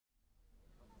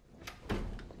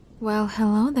Well,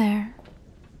 hello there.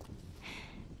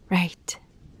 Right,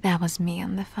 that was me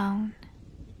on the phone.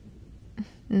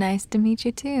 Nice to meet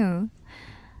you too.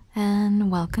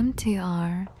 And welcome to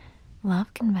our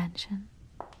love convention.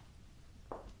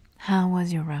 How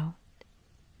was your road?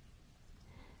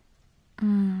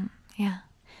 Yeah.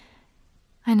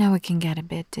 I know it can get a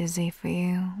bit dizzy for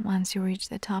you once you reach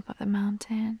the top of the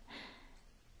mountain.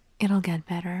 It'll get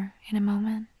better in a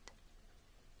moment.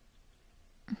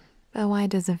 But why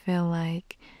does it feel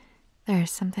like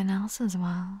there's something else as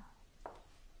well?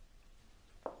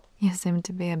 You seem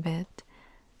to be a bit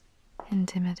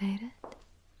intimidated.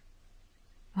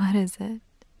 What is it?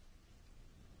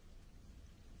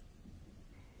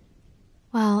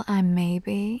 Well, I may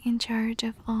be in charge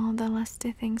of all the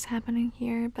lusty things happening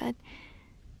here, but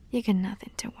you got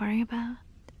nothing to worry about.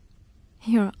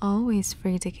 You're always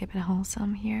free to keep it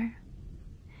wholesome here.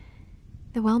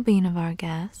 The well-being of our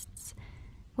guests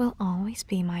will always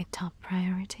be my top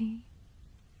priority.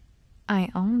 I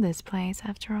own this place,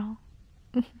 after all.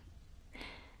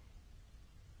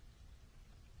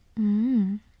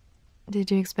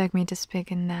 Did you expect me to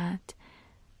speak in that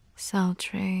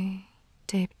sultry,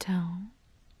 deep tone?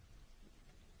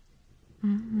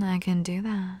 I can do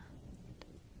that.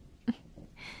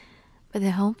 But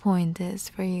the whole point is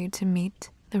for you to meet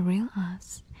the real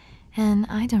us, and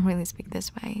I don't really speak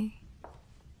this way.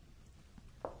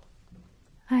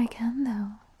 I can,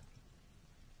 though,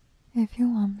 if you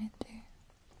want me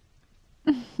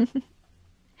to.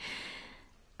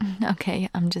 Okay,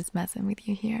 I'm just messing with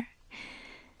you here.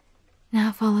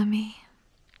 Now follow me.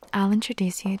 I'll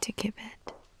introduce you to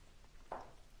Cupid.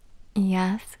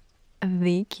 Yes,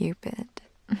 the Cupid.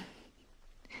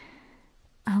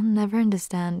 I'll never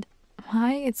understand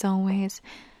why it's always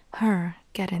her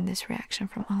getting this reaction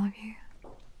from all of you.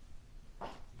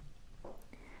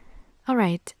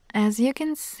 Alright, as you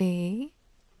can see,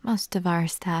 most of our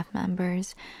staff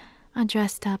members are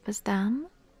dressed up as them,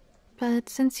 but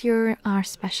since you're our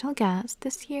special guest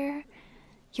this year,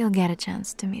 you'll get a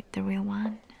chance to meet the real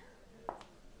one.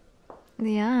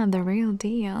 Yeah, the real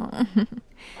deal.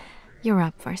 You're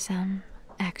up for some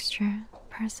extra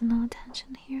personal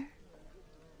attention here.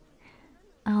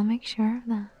 I'll make sure of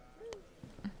that.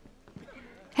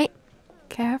 Hey,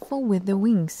 careful with the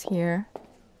wings here.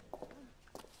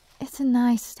 It's a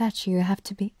nice statue, you have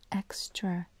to be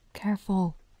extra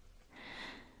careful.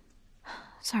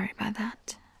 Sorry about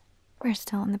that. We're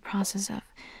still in the process of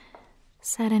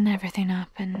setting everything up,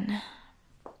 and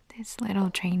these little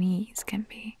trainees can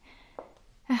be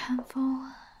a handful.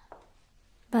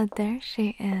 But there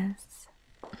she is.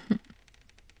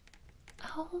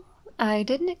 Oh, I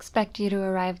didn't expect you to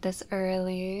arrive this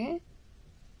early.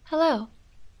 Hello,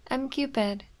 I'm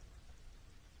Cupid.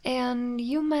 And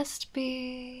you must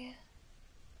be...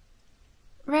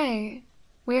 Right.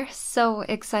 We're so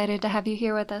excited to have you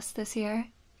here with us this year.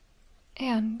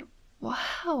 And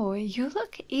wow, you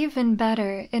look even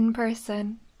better in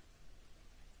person.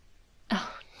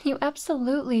 Oh, you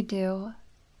absolutely do.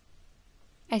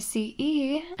 I see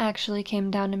E actually came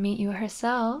down to meet you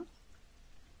herself.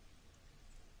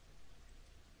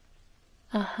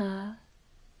 Uh-huh.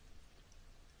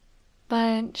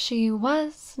 But she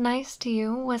was nice to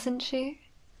you, wasn't she?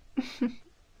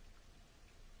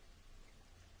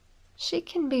 She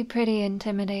can be pretty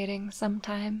intimidating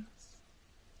sometimes.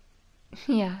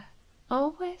 Yeah,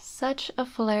 always such a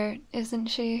flirt, isn't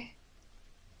she?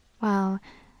 Well,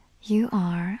 you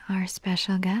are our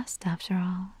special guest after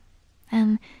all.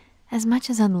 And as much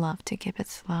as I'd love to keep it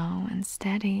slow and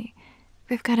steady,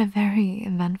 we've got a very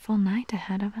eventful night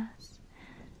ahead of us.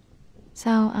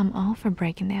 So I'm all for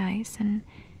breaking the ice and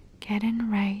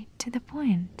getting right to the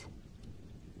point.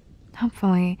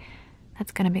 Hopefully,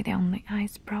 that's gonna be the only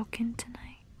ice broken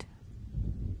tonight.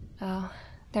 Oh,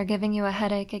 they're giving you a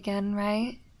headache again,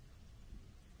 right?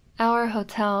 Our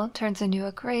hotel turns into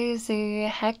a crazy,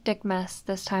 hectic mess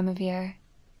this time of year.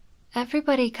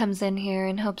 Everybody comes in here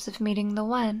in hopes of meeting the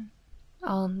one,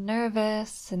 all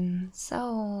nervous and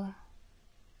so...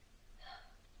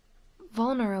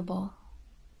 vulnerable.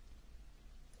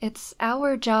 It's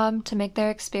our job to make their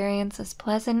experience as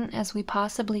pleasant as we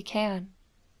possibly can.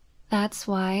 That's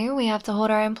why we have to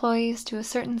hold our employees to a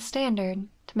certain standard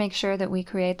to make sure that we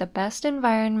create the best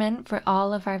environment for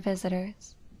all of our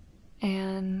visitors.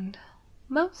 And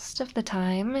most of the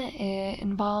time, it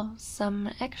involves some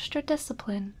extra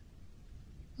discipline.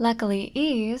 Luckily,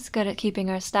 E's good at keeping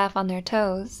our staff on their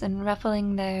toes and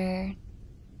ruffling their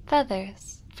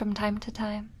feathers from time to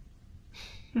time.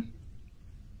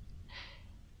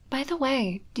 By the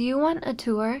way, do you want a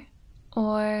tour?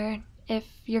 Or If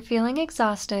you're feeling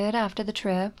exhausted after the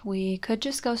trip, we could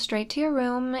just go straight to your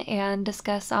room and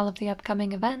discuss all of the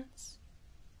upcoming events.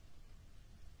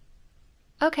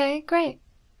 Okay, great.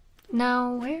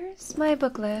 Now, where's my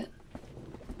booklet?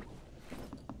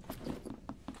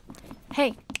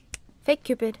 Hey, fake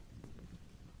Cupid.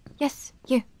 Yes,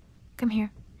 you. Come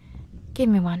here. Give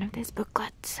me one of these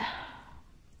booklets.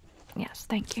 Yes,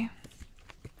 thank you.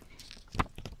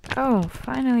 Oh,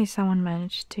 finally someone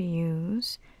managed to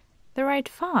use the right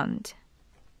font.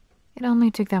 It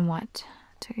only took them, what,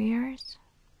 2 years?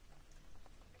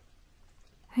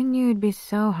 Who knew it'd be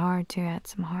so hard to add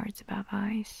some hearts above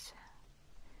eyes?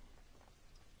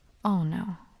 Oh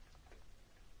no.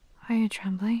 Are you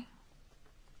trembling?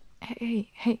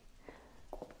 Hey.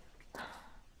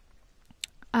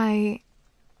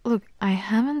 Look, I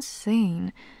haven't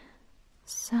seen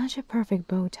such a perfect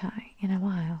bow tie in a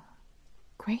while.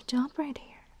 Great job right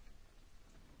here.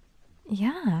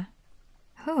 Yeah.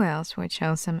 Who else would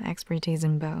show some expertise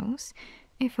in bows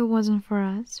if it wasn't for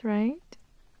us, right?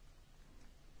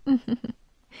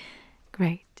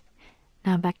 Great.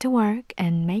 Now back to work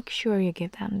and make sure you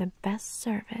give them the best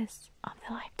service of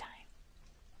the lifetime.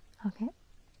 Okay?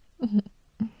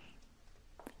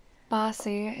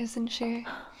 Bossy, isn't she?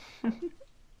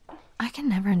 I can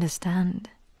never understand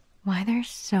why they're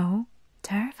so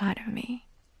terrified of me.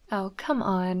 Oh, come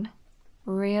on.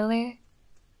 Really?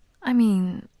 I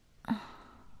mean,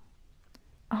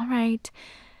 alright,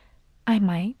 I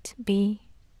might be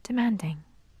demanding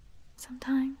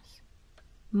sometimes.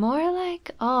 More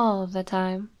like all the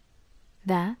time.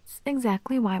 That's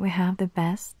exactly why we have the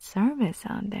best service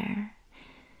out there.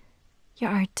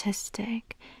 Your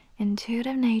artistic,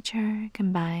 intuitive nature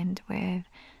combined with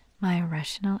my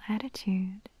rational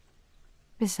attitude.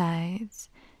 Besides,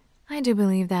 I do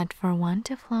believe that for one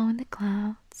to flow in the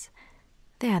clouds,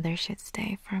 the other should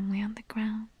stay firmly on the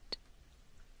ground.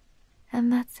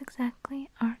 And that's exactly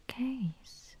our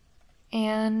case.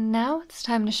 And now it's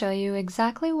time to show you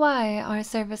exactly why our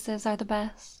services are the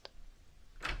best.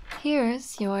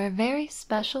 Here's your very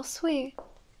special suite.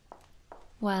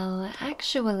 Well,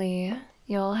 actually,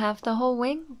 you'll have the whole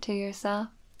wing to yourself.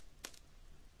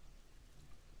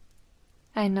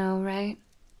 I know, right?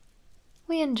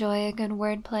 We enjoy a good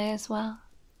wordplay as well.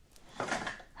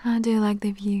 How do you like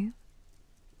the view?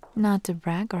 Not to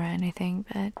brag or anything,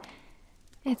 but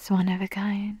it's one of a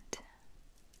kind.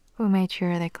 We made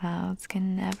sure the clouds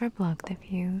can never block the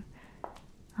view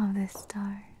of the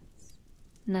stars.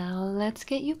 Now let's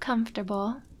get you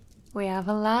comfortable. We have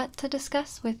a lot to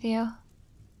discuss with you.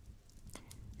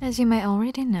 As you may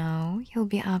already know, you'll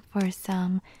be up for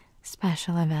some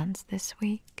special events this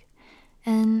week.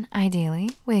 And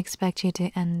ideally, we expect you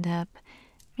to end up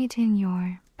meeting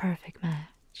your perfect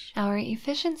match. Our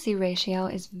efficiency ratio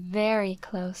is very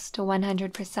close to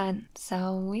 100%,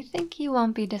 so we think you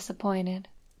won't be disappointed.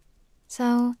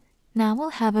 So, now we'll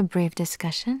have a brief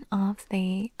discussion of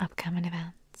the upcoming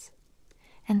events.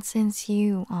 And since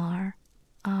you are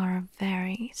our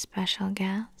very special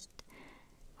guest,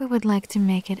 we would like to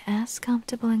make it as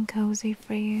comfortable and cozy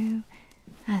for you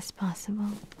as possible.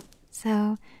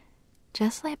 So,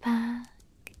 just lay back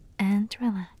and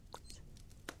relax.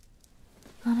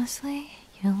 Honestly,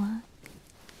 you look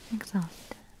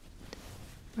exhausted.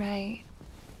 Right.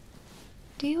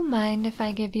 Do you mind if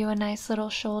I give you a nice little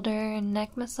shoulder and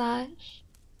neck massage?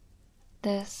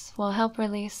 This will help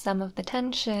release some of the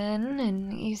tension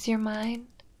and ease your mind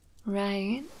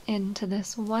right into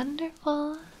this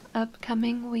wonderful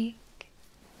upcoming week.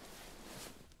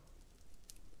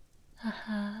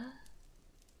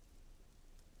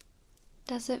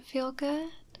 Does it feel good?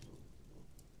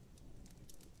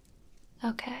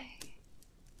 Okay.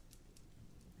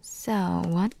 So,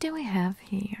 what do we have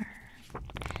here?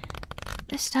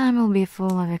 This time will be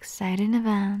full of exciting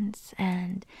events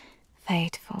and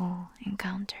fateful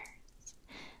encounters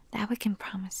that we can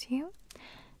promise you.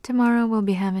 Tomorrow we'll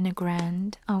be having a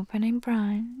grand opening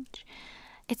brunch.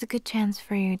 It's a good chance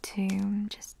for you to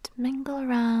just mingle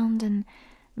around and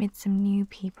meet some new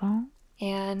people.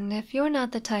 And if you're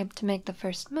not the type to make the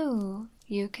first move,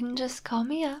 you can just call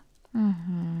me up.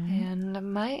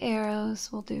 And my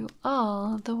arrows will do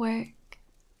all the work.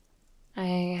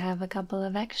 I have a couple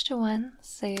of extra ones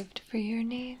saved for your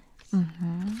needs.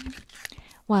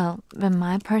 Well, then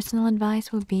my personal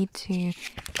advice would be to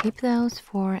keep those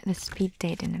for the speed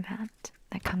dating event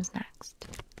that comes next.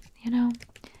 You know,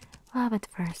 love at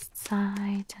first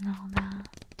sight and all that.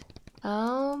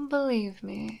 Oh, believe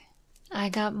me, I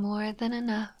got more than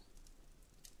enough.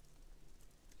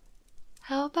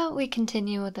 How about we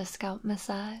continue with the scalp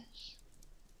massage?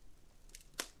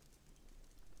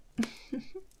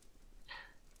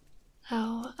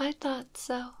 Oh, I thought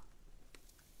so.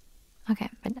 Okay,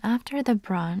 but after the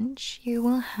brunch, you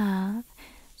will have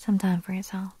some time for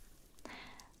yourself.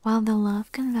 While the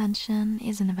love convention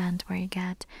is an event where you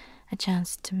get a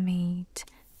chance to meet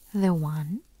the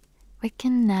one, we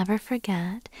can never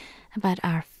forget about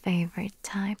our favorite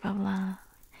type of love.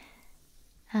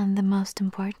 And the most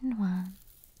important one,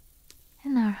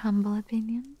 in our humble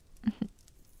opinion.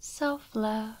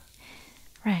 Self-love.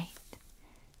 Right.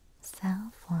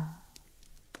 Self-love.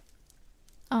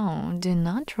 Oh, do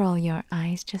not roll your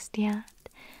eyes just yet.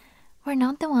 We're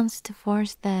not the ones to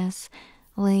force this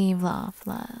leave love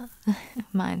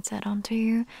mindset onto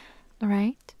you,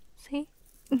 right? See?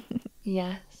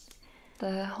 Yes.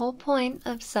 The whole point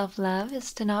of self-love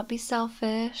is to not be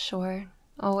selfish or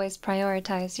always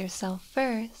prioritize yourself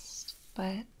first,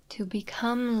 but to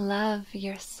become love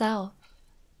yourself.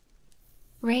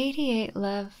 Radiate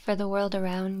love for the world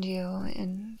around you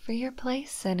and for your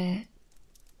place in it.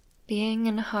 Being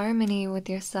in harmony with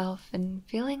yourself and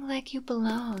feeling like you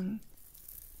belong.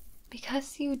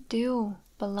 Because you do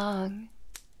belong.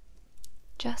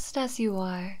 Just as you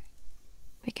are.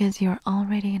 Because you're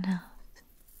already enough.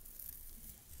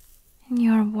 And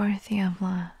you're worthy of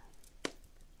love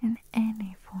in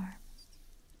any forms.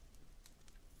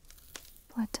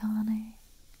 Platonic,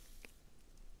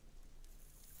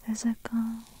 physical,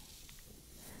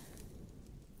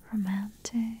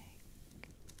 romantic.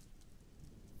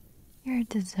 You're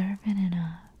deserving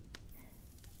enough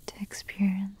to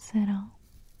experience it all.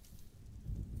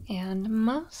 And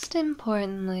most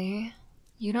importantly,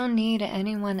 you don't need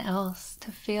anyone else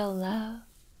to feel love.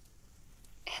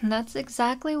 And that's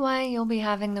exactly why you'll be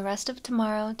having the rest of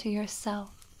tomorrow to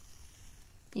yourself.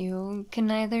 You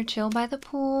can either chill by the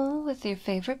pool with your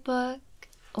favorite book,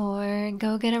 or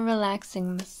go get a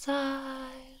relaxing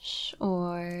massage,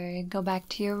 or go back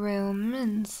to your room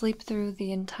and sleep through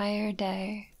the entire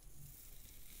day.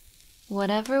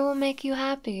 Whatever will make you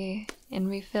happy and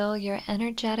refill your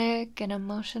energetic and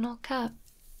emotional cup.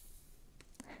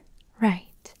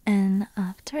 Right, and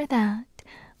after that,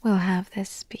 we'll have this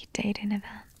speed dating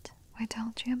event I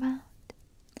told you about.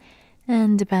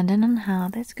 And depending on how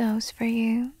this goes for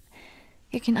you,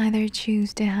 you can either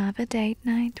choose to have a date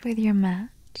night with your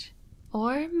match.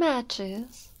 Or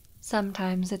matches.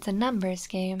 Sometimes it's a numbers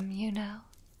game, you know.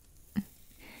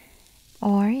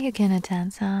 Or you can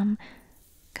attend some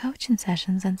coaching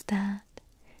sessions instead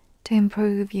to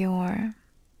improve your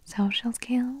social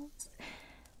skills,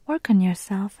 work on your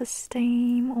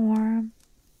self-esteem, or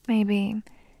maybe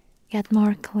get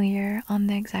more clear on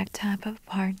the exact type of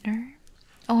partner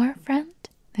or friend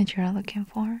that you're looking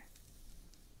for.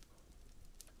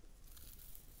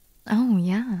 Oh,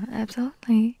 yeah,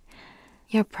 absolutely.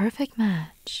 Your perfect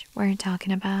match we're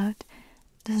talking about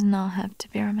does not have to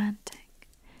be romantic.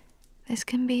 This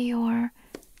can be your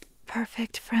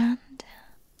perfect friend.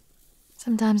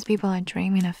 Sometimes people are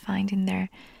dreaming of finding their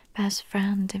best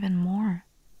friend even more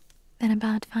than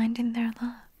about finding their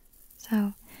love.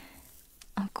 So,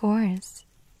 of course.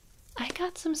 I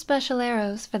got some special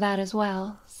arrows for that as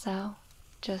well, so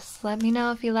just let me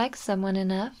know if you like someone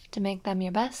enough to make them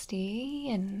your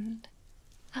bestie, and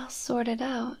I'll sort it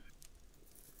out.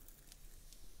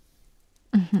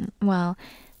 Well,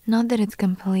 not that it's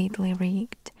completely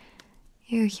rigged.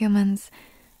 You humans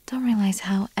don't realize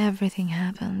how everything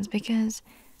happens because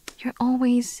you're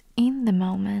always in the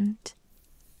moment.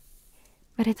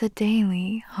 But it's a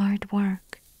daily hard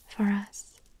work for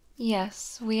us.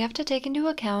 Yes, we have to take into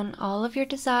account all of your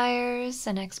desires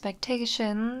and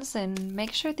expectations and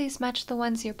make sure these match the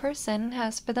ones your person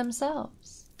has for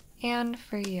themselves and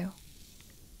for you.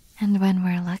 And when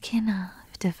we're lucky enough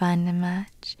to find a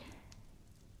match,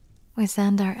 we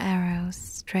send our arrows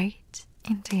straight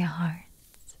into your hearts.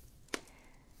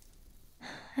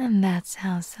 And that's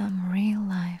how some real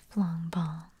lifelong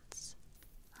bonds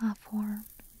are formed.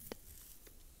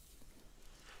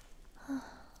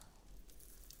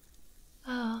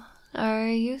 Oh, are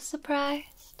you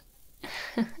surprised?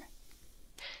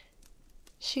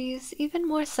 She's even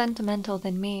more sentimental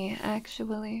than me,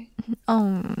 actually.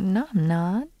 Oh, no, I'm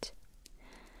not.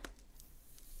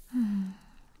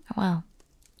 Well,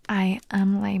 I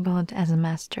am labeled as a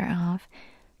master of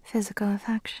physical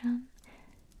affection.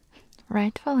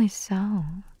 Rightfully so.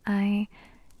 I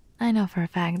know for a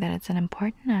fact that it's an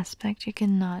important aspect you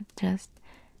cannot just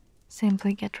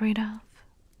simply get rid of.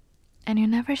 And you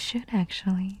never should,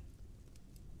 actually.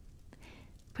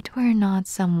 But we're not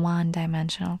some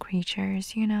one-dimensional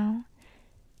creatures, you know?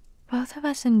 Both of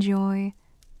us enjoy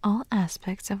all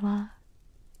aspects of love.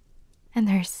 And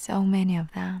there's so many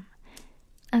of them,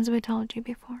 as we told you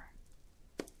before.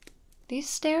 These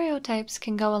stereotypes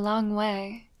can go a long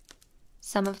way.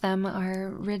 Some of them are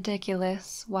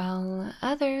ridiculous, while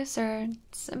others are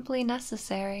simply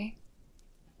necessary.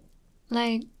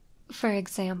 Like, for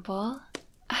example,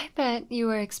 I bet you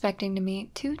were expecting to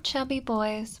meet two chubby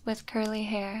boys with curly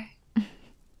hair.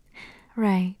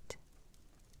 Right.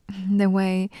 The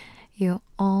way you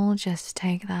all just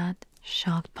take that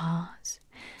shocked pause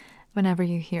whenever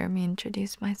you hear me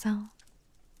introduce myself.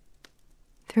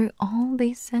 Through all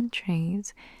these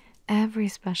centuries, every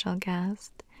special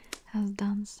guest has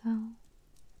done so.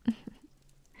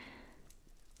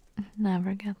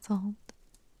 Never gets old.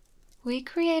 We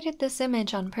created this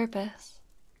image on purpose.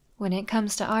 When it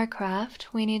comes to our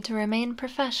craft, we need to remain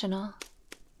professional.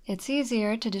 It's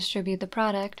easier to distribute the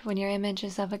product when your image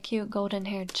is of a cute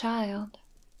golden-haired child.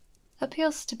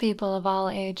 Appeals to people of all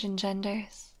age and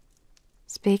genders.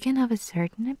 Speaking of a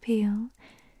certain appeal,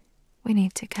 we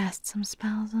need to cast some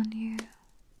spells on you.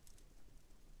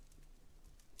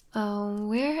 Oh,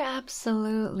 we're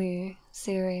absolutely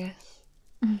serious.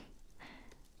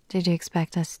 Did you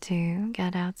expect us to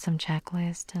get out some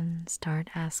checklist and start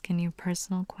asking you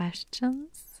personal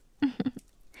questions?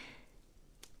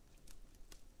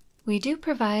 We do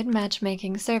provide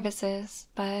matchmaking services,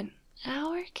 but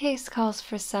our case calls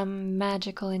for some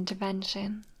magical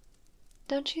intervention.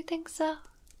 Don't you think so?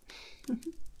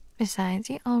 Besides,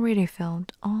 you already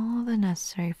filled all the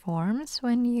necessary forms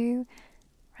when you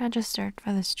registered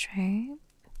for this trip.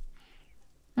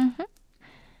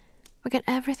 We get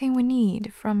everything we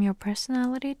need, from your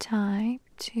personality type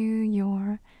to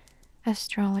your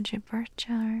astrology birth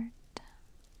chart.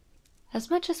 As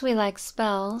much as we like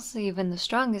spells, even the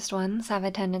strongest ones have a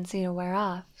tendency to wear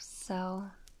off, so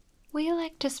we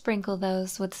like to sprinkle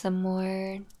those with some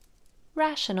more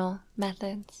rational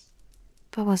methods.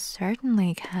 But we'll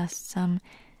certainly cast some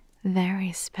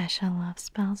very special love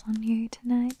spells on you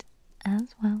tonight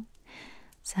as well.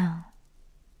 So,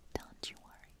 don't you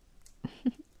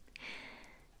worry.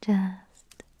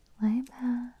 Just lay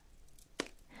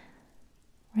back,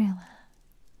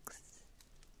 relax,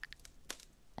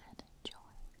 and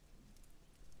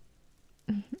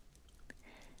enjoy.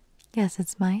 Guess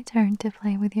it's my turn to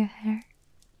play with your hair.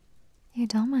 You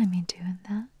don't mind me doing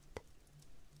that,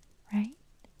 right?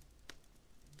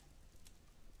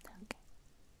 Okay.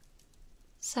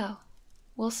 So,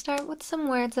 we'll start with some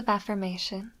words of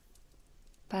affirmation.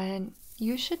 But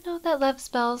you should know that love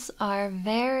spells are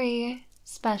very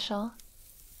special,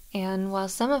 and while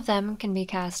some of them can be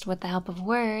cast with the help of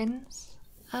words,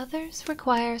 others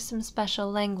require some special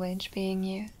language being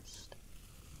used.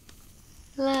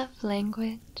 Love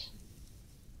language.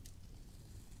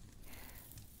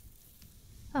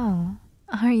 Oh,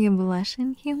 are you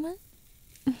blushing, human?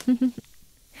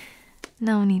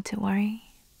 No need to worry.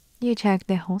 You checked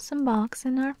the wholesome box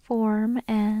in our form,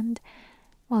 and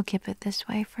we'll keep it this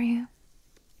way for you.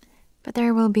 But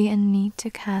there will be a need to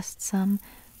cast some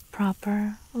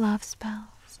proper love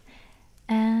spells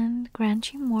and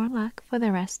grant you more luck for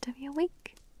the rest of your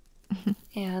week.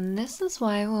 And this is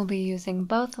why we'll be using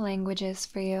both languages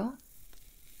for you.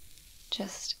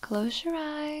 Just close your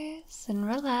eyes and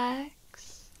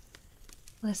relax.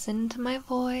 Listen to my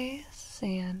voice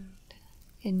and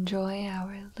enjoy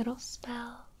our little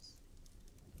spells.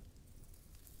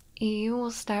 E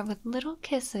will start with little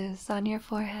kisses on your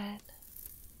forehead.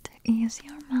 To ease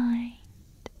your mind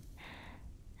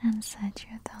and set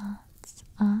your thoughts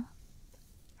up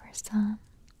for some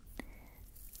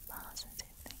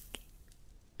positive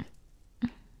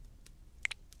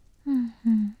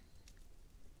thinking.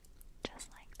 Just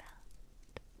like that.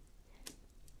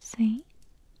 See?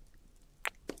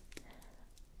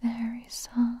 Very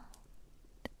soft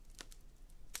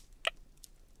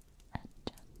and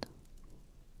gentle.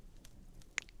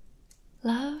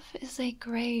 Love is a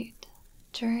great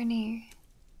journey.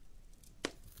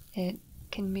 It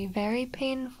can be very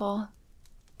painful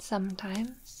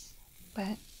sometimes,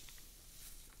 but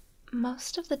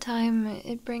most of the time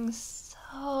it brings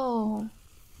so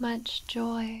much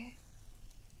joy.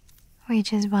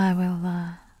 Which is why we'll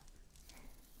love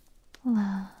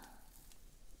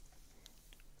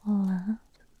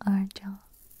our job.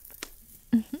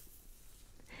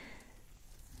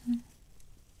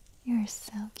 You're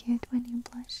so cute when you're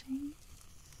blushing.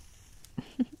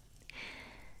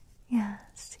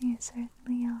 Yes, you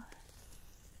certainly are.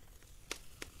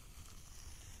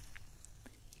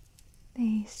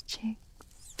 These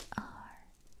chicks are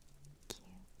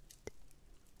cute.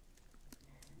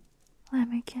 Let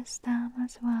me kiss them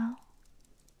as well,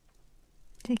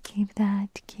 to keep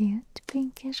that cute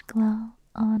pinkish glow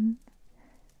on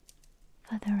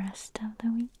for the rest of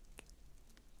the week.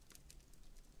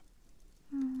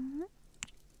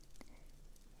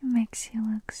 It makes you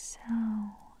look so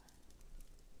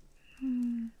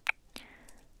Hmm.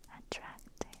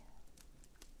 Attractive.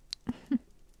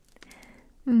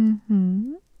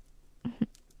 Mm-hmm.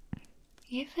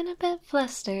 Even a bit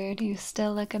flustered, you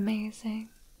still look amazing.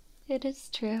 It is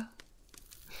true.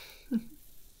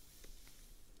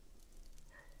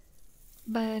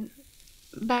 But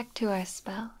back to our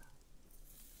spell.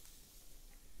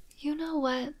 You know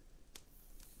what?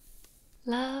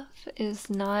 Love is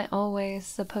not always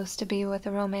supposed to be with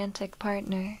a romantic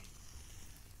partner.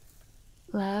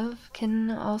 Love can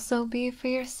also be for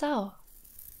yourself,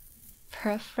 for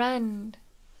a friend,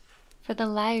 for the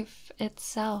life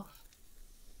itself.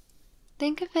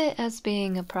 Think of it as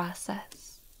being a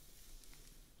process.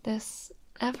 This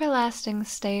everlasting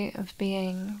state of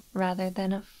being rather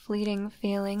than a fleeting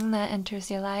feeling that enters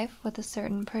your life with a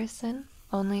certain person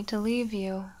only to leave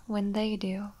you when they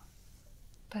do.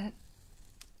 But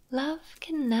love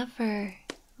can never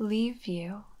leave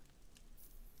you.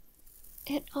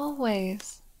 It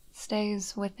always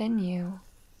stays within you.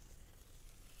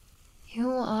 You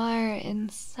are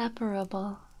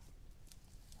inseparable.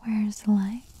 Where's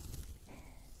life?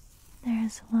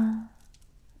 There's love.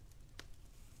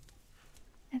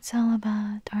 It's all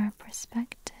about our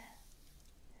perspective.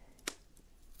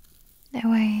 The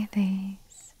way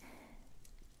these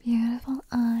beautiful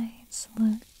eyes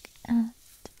look at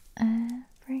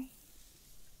every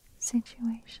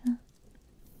situation.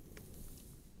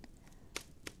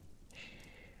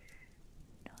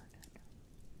 No, no, no.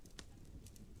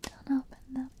 Don't open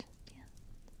them just yet.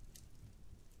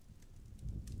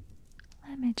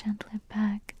 Let me gently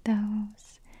pack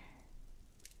those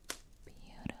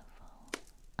beautiful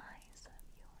eyes of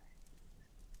yours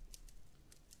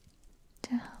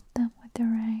to help them with the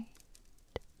right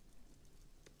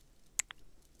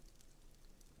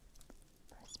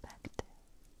perspective.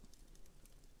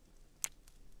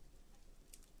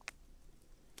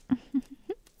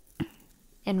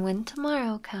 And when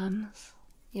tomorrow comes,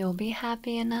 you'll be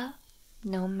happy enough,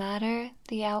 no matter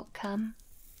the outcome.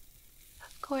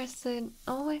 Of course, it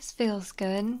always feels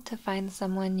good to find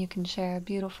someone you can share a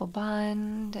beautiful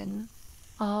bond and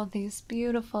all these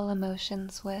beautiful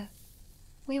emotions with.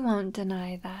 We won't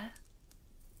deny that.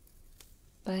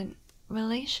 But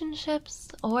relationships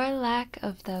or lack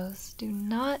of those do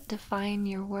not define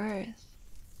your worth.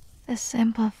 The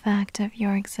simple fact of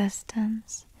your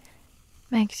existence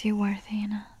makes you worthy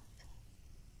enough.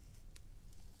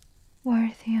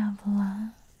 Worthy of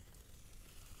love,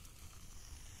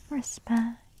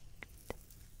 respect,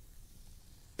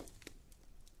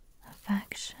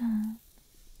 affection,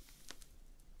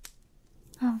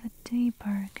 of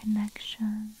deeper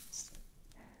connections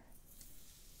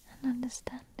and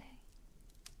understanding.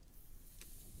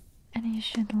 And you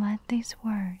should let these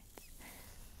words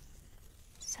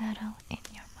settle in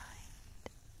your mind.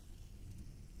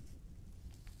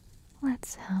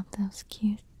 Let's help those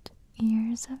cute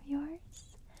ears of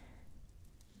yours.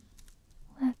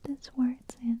 Let these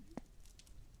words in.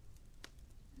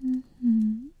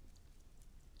 Mm-hmm.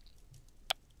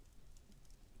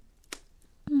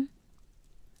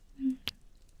 Mm-hmm.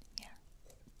 Yeah.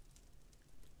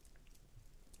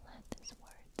 Let these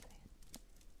words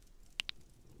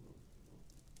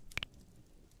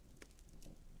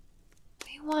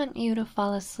in. We want you to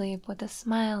fall asleep with a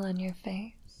smile on your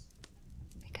face,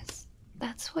 because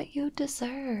that's what you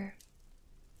deserve.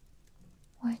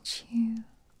 What you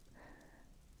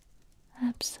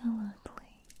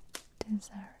absolutely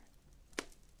deserve.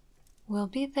 We'll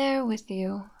be there with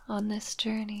you on this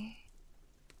journey.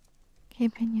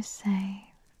 Keeping you safe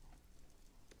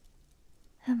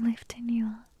and lifting you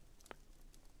up.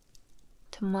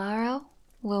 Tomorrow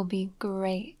will be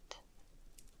great.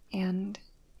 And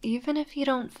even if you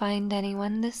don't find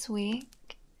anyone this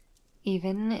week,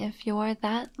 even if you're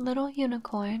that little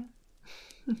unicorn,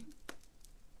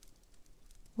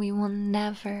 we will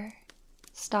never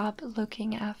stop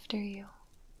looking after you.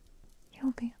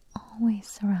 You'll be always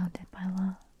surrounded by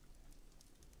love.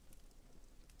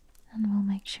 And we'll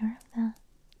make sure of that.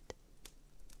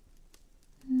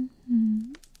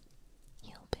 Mm-hmm.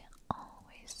 You'll be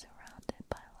always surrounded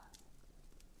by love.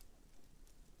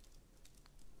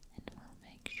 And we'll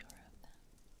make sure of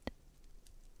that.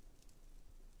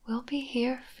 We'll be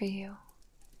here for you.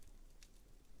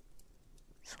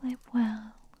 Sleep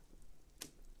well,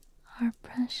 our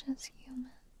precious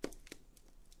human.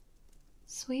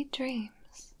 Sweet dreams.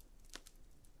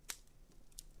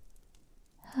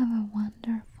 Have a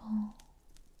wonderful